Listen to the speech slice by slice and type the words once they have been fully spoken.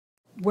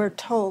we're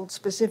told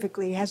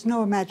specifically, has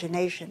no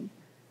imagination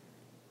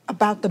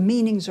about the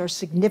meanings or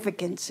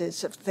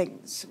significances of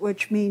things,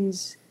 which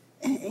means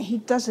he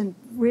doesn't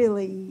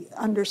really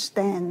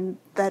understand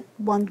that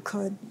one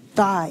could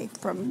die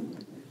from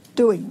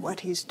doing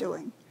what he's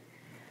doing.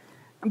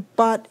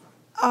 But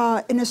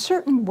in a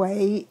certain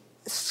way,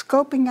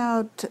 scoping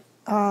out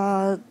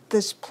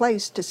this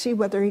place to see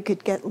whether he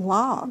could get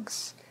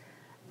logs,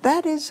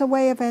 that is a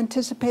way of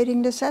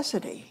anticipating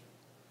necessity.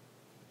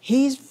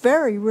 He's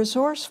very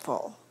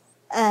resourceful.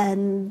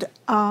 And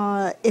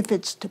if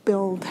it's to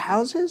build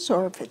houses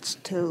or if it's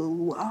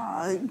to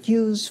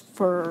use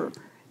for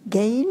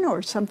gain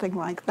or something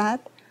like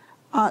that,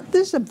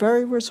 this is a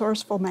very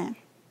resourceful man.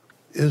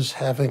 Is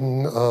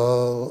having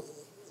a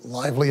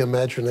lively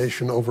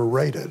imagination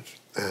overrated?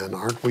 And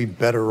aren't we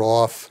better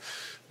off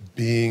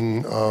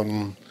being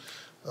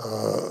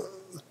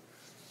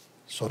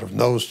sort of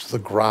nose to the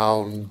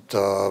ground,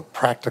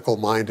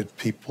 practical-minded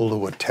people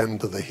who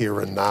attend to the here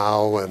and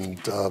now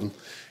and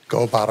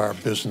go about our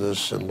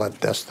business and let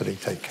destiny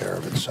take care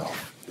of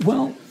itself?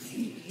 Well,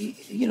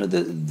 you know,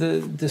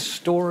 the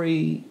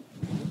story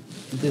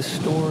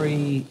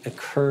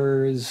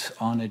occurs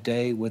on a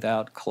day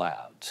without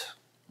clouds,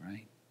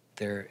 right?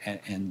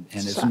 And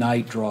as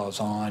night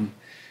draws on,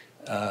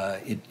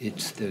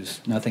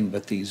 there's nothing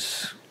but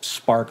these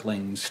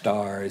sparkling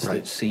stars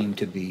that seem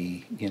to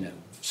be, you know,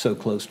 so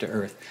close to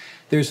Earth.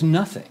 There's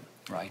nothing,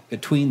 right,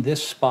 between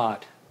this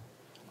spot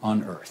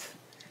on Earth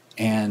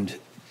and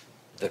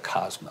the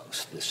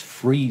cosmos, this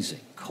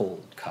freezing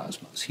cold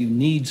cosmos. You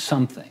need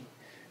something.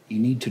 You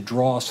need to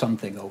draw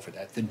something over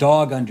that. The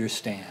dog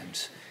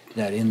understands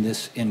that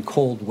in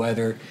cold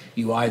weather,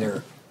 you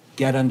either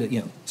get under,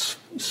 you know,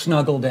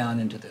 snuggle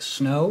down into the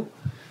snow,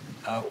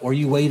 or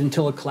you wait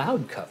until a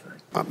cloud cover.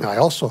 I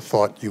also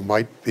thought you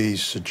might be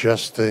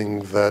suggesting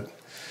that,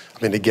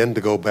 I mean, again,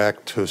 to go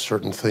back to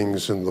certain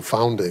things in the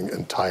founding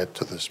and tie it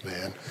to this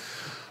man,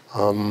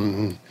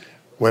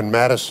 when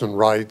Madison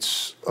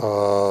writes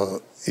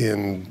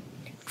in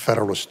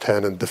Federalist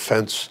 10 in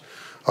defense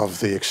of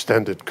the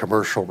extended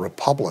commercial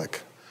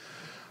republic,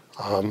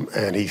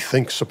 and he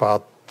thinks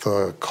about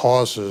the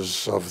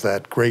causes of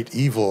that great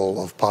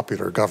evil of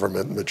popular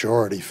government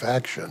majority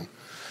faction,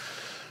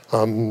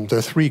 there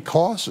are three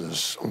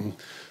causes.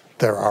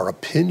 There are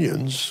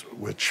opinions,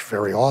 which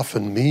very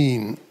often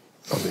mean,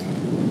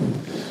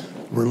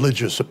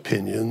 religious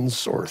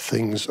opinions or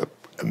things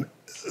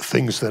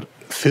that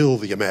fill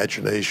the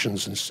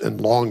imaginations and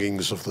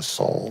longings of the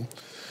soul.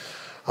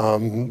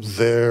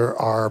 There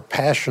are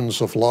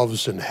passions of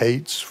loves and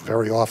hates,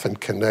 very often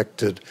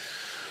connected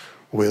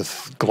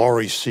with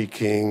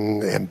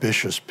glory-seeking,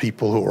 ambitious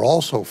people who are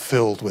also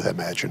filled with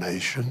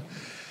imagination.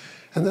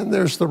 And then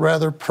there's the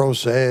rather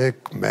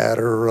prosaic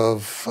matter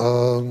of,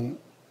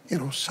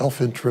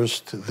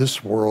 self-interest,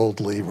 this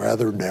worldly,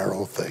 rather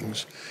narrow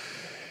things.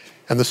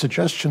 And the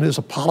suggestion is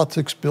a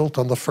politics built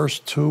on the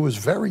first two is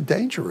very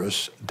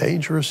dangerous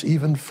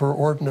even for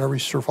ordinary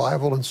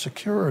survival and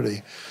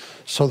security,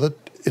 so that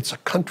it's a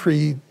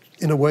country,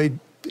 in a way,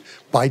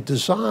 by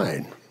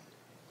design,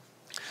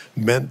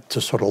 meant to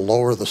sort of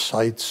lower the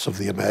sights of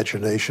the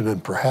imagination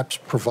and perhaps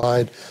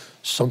provide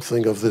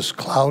something of this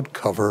cloud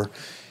cover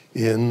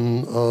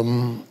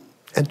in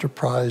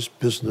enterprise,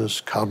 business,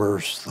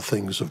 commerce, the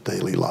things of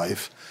daily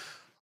life.